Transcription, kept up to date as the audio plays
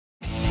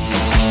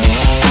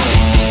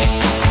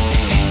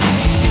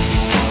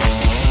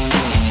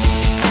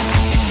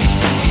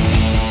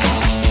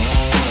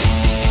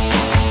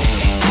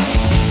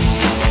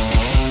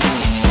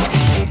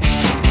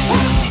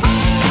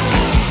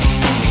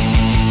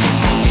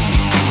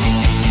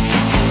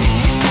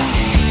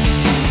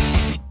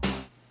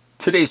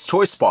Today's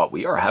Toy Spot,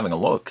 we are having a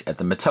look at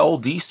the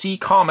Mattel DC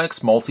Comics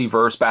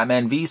Multiverse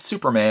Batman v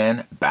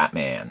Superman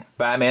Batman.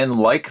 Batman,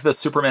 like the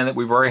Superman that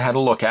we've already had a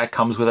look at,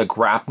 comes with a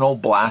grapnel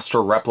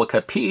blaster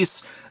replica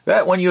piece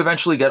that when you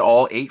eventually get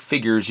all 8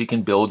 figures, you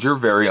can build your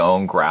very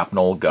own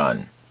grapnel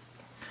gun.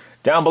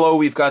 Down below,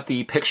 we've got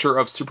the picture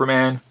of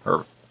Superman,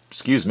 or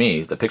excuse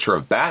me, the picture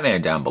of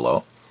Batman down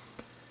below.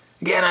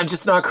 Again, I'm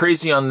just not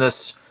crazy on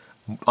this,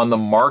 on the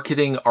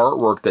marketing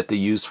artwork that they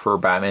use for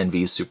Batman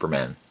v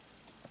Superman.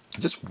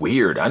 Just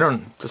weird.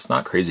 Just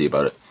not crazy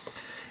about it.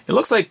 It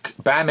looks like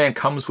Batman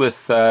comes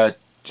with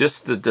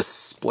just the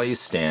display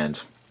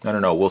stand. I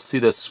don't know. We'll see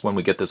this when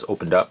we get this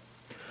opened up.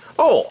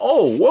 Oh,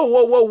 whoa,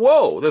 whoa, whoa,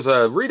 whoa. There's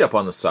a read-up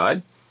on the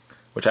side,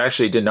 which I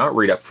actually did not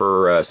read up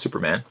for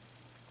Superman.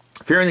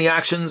 Fearing the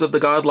actions of the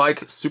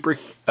godlike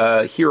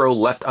superhero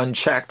left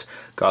unchecked,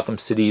 Gotham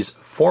City's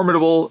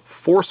formidable,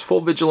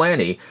 forceful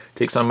vigilante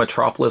takes on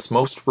Metropolis'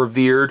 most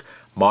revered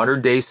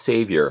modern-day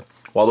savior.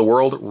 While the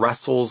world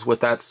wrestles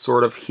with that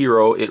sort of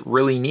hero it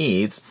really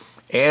needs,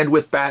 and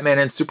with Batman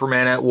and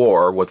Superman at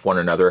war with one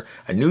another,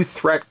 a new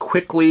threat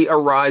quickly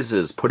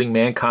arises, putting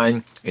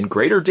mankind in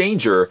greater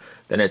danger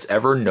than it's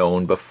ever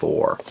known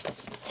before.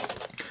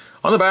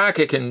 On the back,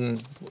 you can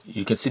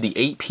see the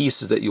 8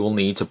 pieces that you will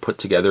need to put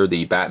together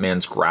the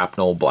Batman's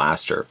grapnel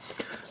blaster.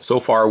 So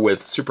far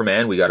with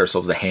Superman, we got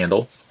ourselves a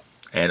handle,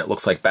 and it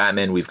looks like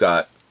Batman, we've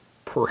got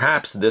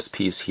perhaps this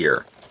piece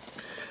here.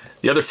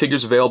 The other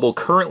figures available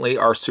currently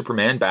are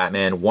Superman,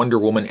 Batman, Wonder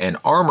Woman, and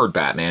Armored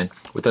Batman,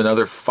 with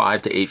another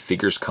 5 to 8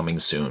 figures coming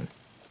soon.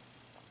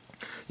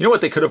 You know what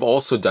they could have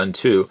also done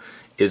too,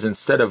 is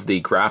instead of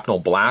the grapnel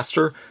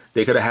blaster,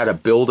 they could have had a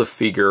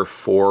Build-A-Figure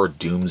for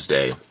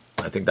Doomsday.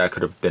 I think that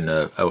could have been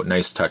a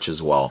nice touch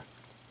as well.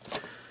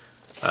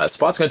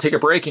 Spot's going to take a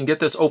break and get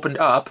this opened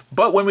up,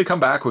 but when we come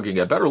back, we're going to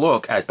get a better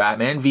look at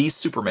Batman v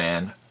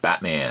Superman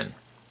Batman.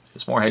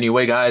 There's more heading your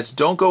way, guys.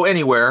 Don't go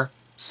anywhere.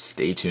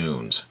 Stay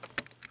tuned.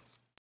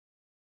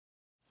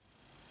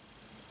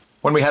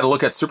 When we had a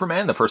look at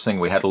Superman, the first thing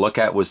we had to look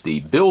at was the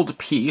build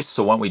piece,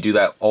 so why don't we do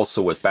that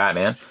also with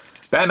Batman.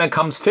 Batman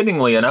comes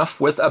fittingly enough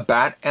with a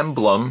bat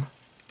emblem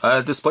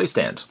display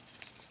stand.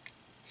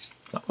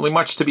 Not really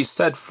much to be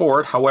said for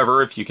it,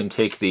 however, if you can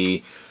take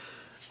the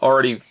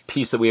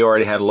piece that we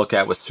already had a look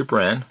at with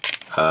Superman,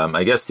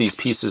 I guess these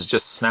pieces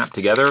just snap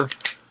together.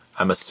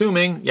 I'm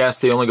assuming, yes,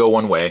 they only go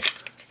one way.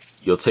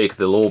 You'll take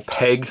the little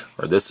peg,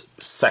 or this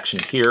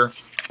section here,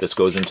 this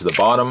goes into the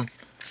bottom,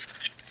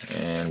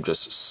 and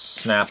just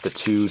snap the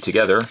two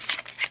together.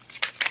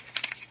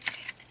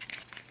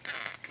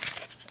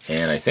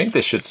 And I think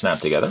this should snap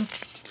together.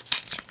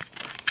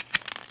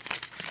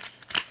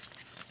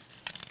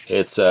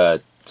 It's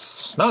a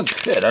snug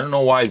fit. I don't know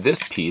why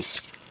this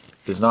piece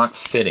is not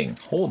fitting.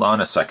 Hold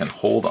on a second.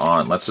 Hold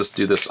on. Let's just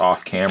do this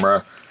off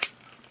camera.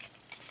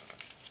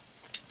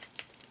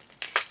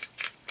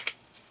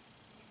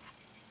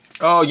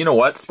 Oh, you know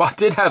what? Spot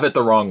did have it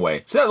the wrong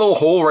way. See that little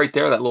hole right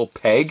there? That little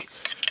peg?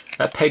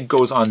 That peg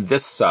goes on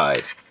this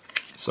side.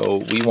 So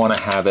we want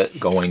to have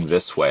it going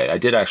this way. I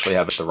did actually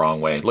have it the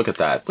wrong way. Look at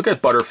that. Look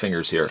at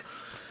Butterfingers here.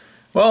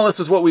 Well, this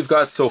is what we've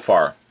got so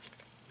far.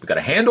 We've got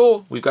a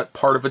handle. We've got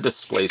part of a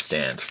display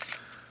stand.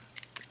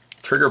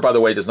 Trigger, by the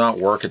way, does not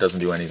work. It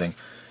doesn't do anything.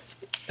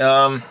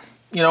 You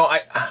know,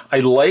 I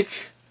like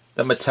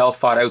that Mattel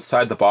thought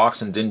outside the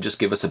box and didn't just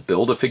give us a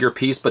Build-A-Figure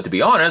piece. But to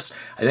be honest,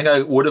 I think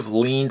I would have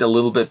leaned a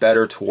little bit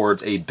better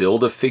towards a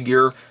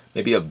Build-A-Figure,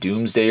 maybe of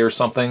Doomsday or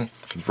something,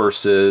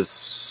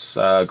 versus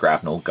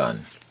grapnel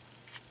gun.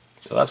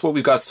 So that's what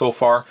we've got so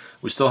far.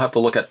 We still have to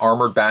look at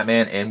Armored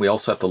Batman, and we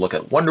also have to look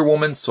at Wonder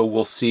Woman, so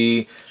we'll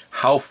see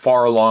how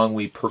far along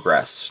we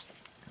progress.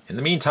 In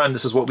the meantime,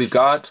 this is what we've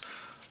got.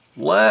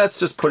 Let's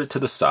just put it to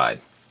the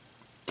side.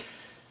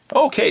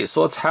 Okay,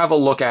 so let's have a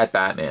look at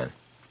Batman.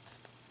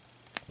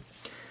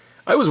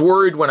 I was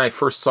worried when I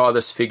first saw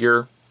this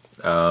figure,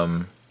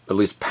 at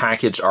least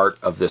package art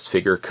of this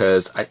figure,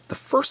 because the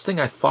first thing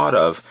I thought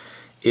of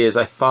is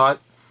I thought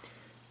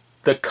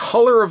the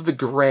color of the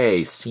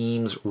gray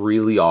seems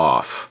really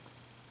off.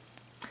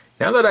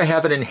 Now that I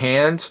have it in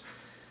hand,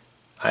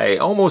 I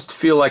almost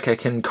feel like I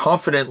can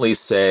confidently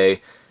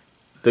say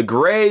the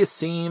gray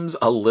seems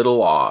a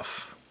little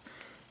off.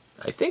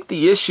 I think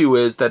the issue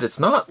is that it's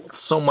not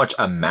so much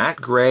a matte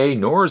gray,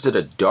 nor is it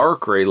a dark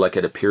gray like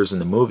it appears in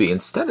the movie.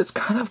 Instead, it's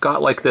kind of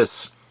got like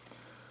this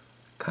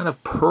kind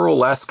of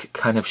pearl-esque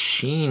kind of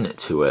sheen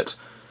to it.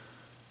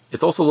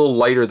 It's also a little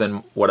lighter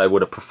than what I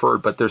would have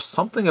preferred, but there's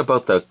something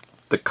about the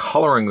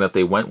coloring that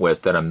they went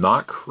with that I'm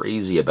not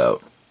crazy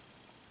about.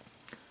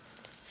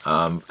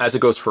 As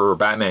it goes for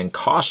Batman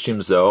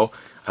costumes, though,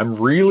 I'm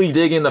really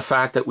digging the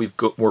fact that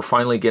we're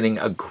finally getting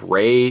a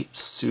gray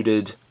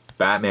suited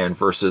Batman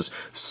versus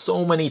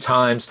so many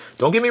times.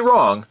 Don't get me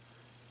wrong,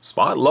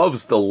 Spot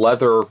loves the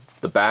leather,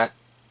 the bat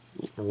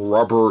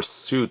rubber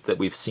suit that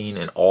we've seen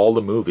in all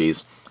the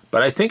movies,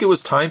 but I think it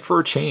was time for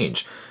a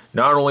change.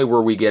 Not only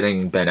were we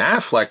getting Ben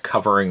Affleck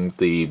covering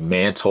the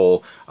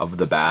mantle of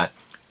the bat,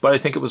 but I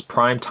think it was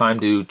prime time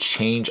to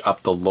change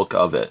up the look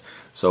of it.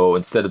 So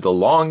instead of the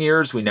long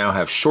ears, we now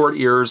have short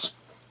ears.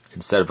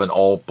 Instead of an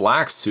all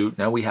black suit,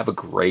 now we have a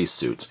gray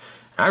suit.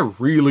 I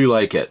really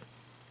like it.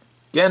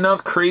 Again,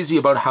 not crazy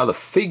about how the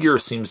figure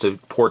seems to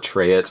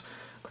portray it,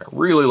 but I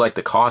really like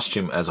the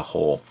costume as a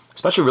whole.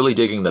 Especially really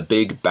digging the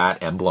big bat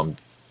emblem.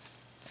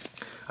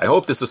 I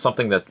hope this is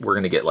something that we're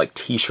going to get like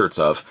t-shirts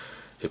of.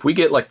 If we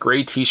get like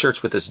gray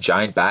t-shirts with this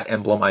giant bat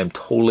emblem, I'm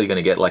totally going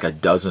to get like a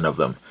dozen of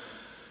them.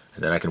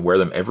 And then I can wear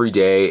them every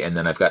day, and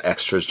then I've got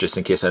extras just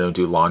in case I don't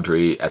do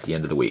laundry at the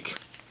end of the week.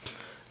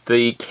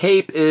 The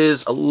cape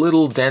is a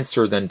little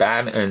denser than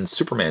Batman and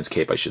Superman's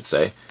cape, I should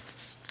say.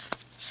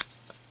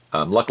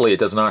 Luckily, it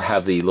does not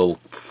have the little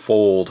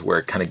fold where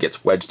it kind of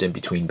gets wedged in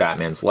between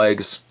Batman's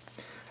legs.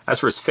 As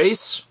for his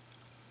face,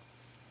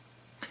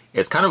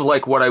 it's kind of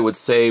like what I would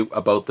say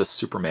about the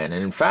Superman.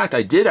 And in fact,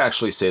 I did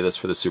actually say this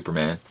for the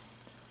Superman.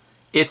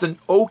 It's an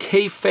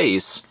okay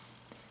face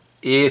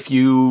if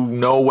you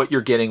know what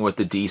you're getting with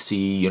the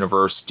DC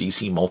Universe,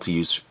 DC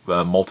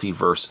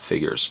Multiverse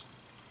figures.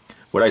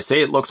 Would I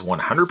say it looks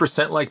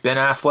 100% like Ben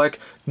Affleck?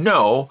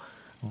 No,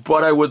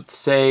 but I would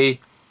say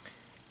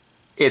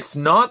it's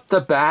not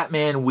the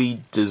Batman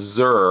we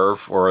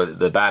deserve or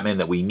the Batman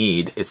that we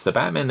need. It's the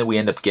Batman that we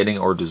end up getting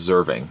or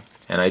deserving.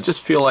 And I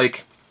just feel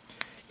like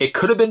it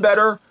could have been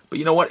better, but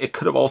you know what? It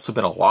could have also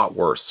been a lot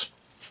worse.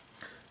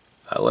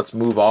 Let's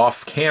move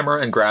off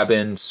camera and grab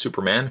in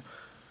Superman.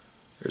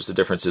 There's the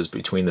differences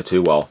between the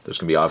two. Well, there's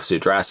going to be obviously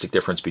a drastic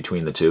difference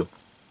between the two.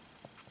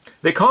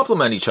 They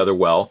complement each other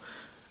well.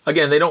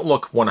 Again, they don't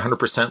look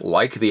 100%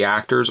 like the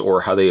actors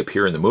or how they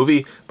appear in the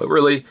movie, but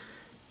really,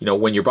 you know,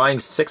 when you're buying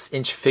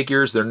 6-inch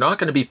figures, they're not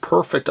going to be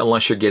perfect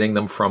unless you're getting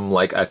them from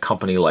like a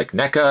company like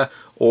NECA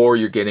or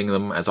you're getting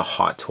them as a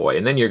hot toy.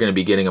 And then you're going to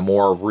be getting a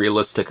more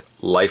realistic,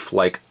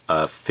 lifelike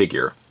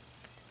figure.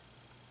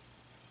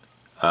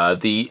 By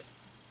the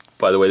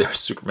way, there's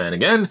Superman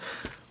again.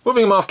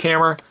 Moving him off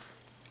camera.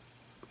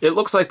 It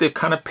looks like they've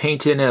kind of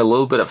painted in a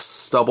little bit of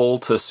stubble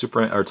to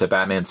Superman or to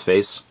Batman's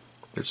face.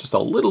 There's just a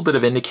little bit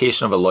of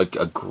indication of like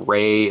a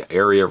gray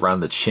area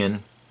around the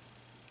chin.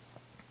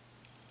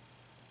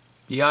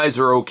 The eyes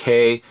are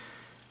okay.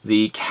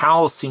 The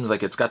cowl seems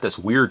like it's got this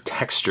weird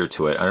texture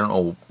to it. I don't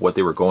know what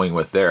they were going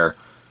with there.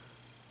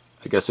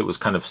 I guess it was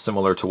kind of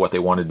similar to what they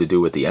wanted to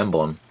do with the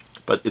emblem.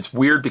 But it's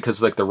weird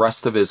because like the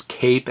rest of his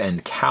cape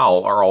and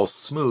cowl are all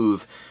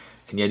smooth,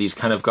 and yet he's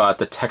kind of got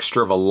the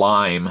texture of a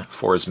lime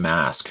for his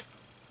mask.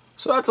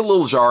 So that's a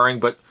little jarring,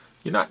 but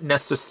you're not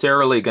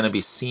necessarily going to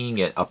be seeing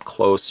it up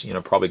close. You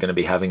know, probably going to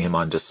be having him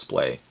on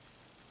display.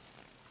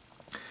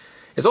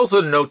 It's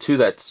also to note too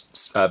that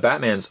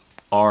Batman's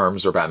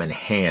arms or Batman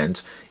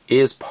hand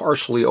is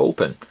partially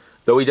open,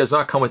 though he does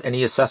not come with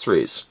any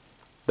accessories.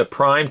 The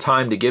prime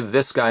time to give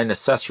this guy an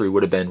accessory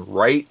would have been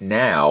right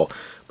now,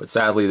 but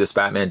sadly this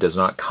Batman does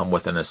not come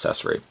with an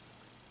accessory.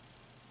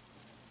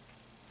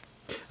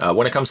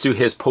 When it comes to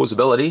his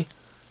posability,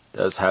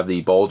 does have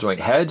the ball joint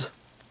head,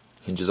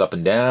 hinges up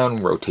and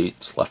down,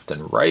 rotates left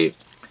and right,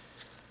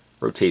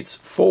 rotates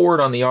forward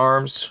on the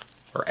arms,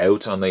 or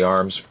out on the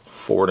arms,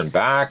 forward and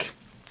back.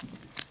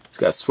 He's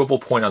got a swivel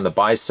point on the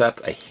bicep,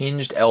 a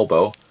hinged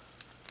elbow,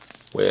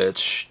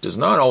 which does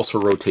not also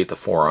rotate the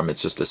forearm,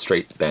 it's just a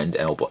straight bend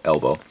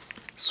elbow.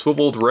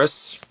 Swiveled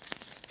wrists.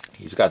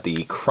 He's got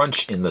the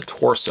crunch in the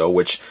torso,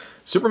 which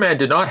Superman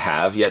did not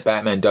have, yet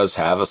Batman does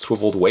have a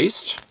swiveled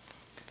waist.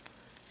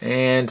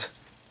 And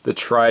the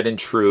tried and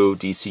true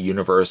DC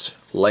Universe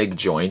leg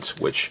joint,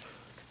 which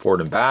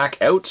forward and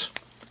back, out.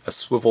 A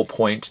swivel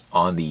point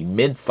on the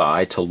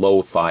mid-thigh to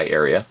low thigh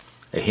area.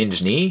 A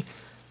hinged knee.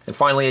 And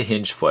finally a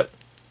hinged foot.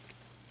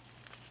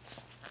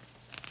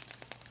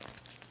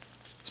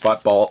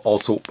 Spotball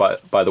also,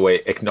 by the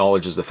way,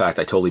 acknowledges the fact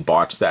I totally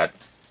botched that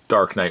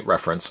Dark Knight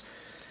reference.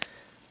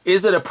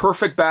 Is it a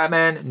perfect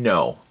Batman?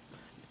 No.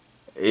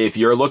 If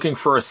you're looking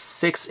for a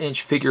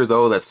 6-inch figure,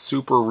 though, that's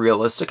super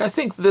realistic, I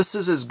think this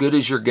is as good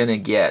as you're going to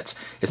get.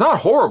 It's not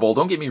horrible,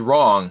 don't get me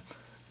wrong,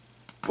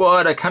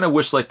 but I kind of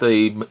wish like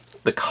the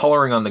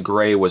coloring on the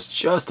gray was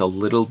just a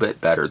little bit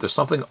better. There's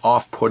something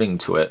off-putting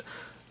to it,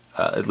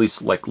 at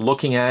least like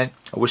looking at it.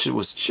 I wish it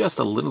was just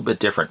a little bit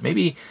different.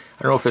 Maybe,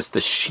 I don't know if it's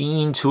the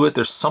sheen to it,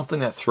 there's something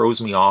that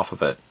throws me off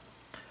of it.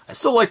 I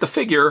still like the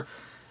figure,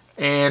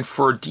 and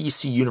for a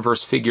DC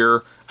Universe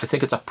figure, I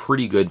think it's a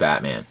pretty good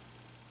Batman.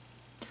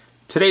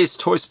 Today's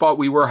Toy Spot,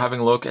 we were having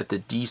a look at the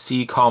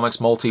DC Comics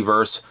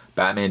Multiverse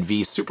Batman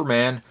v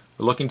Superman.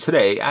 We're looking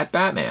today at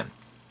Batman.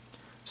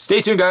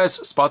 Stay tuned, guys.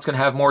 Spot's going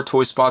to have more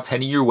Toy Spots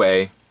heading your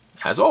way.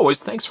 As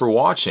always, thanks for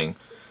watching.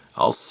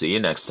 I'll see you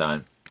next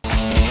time.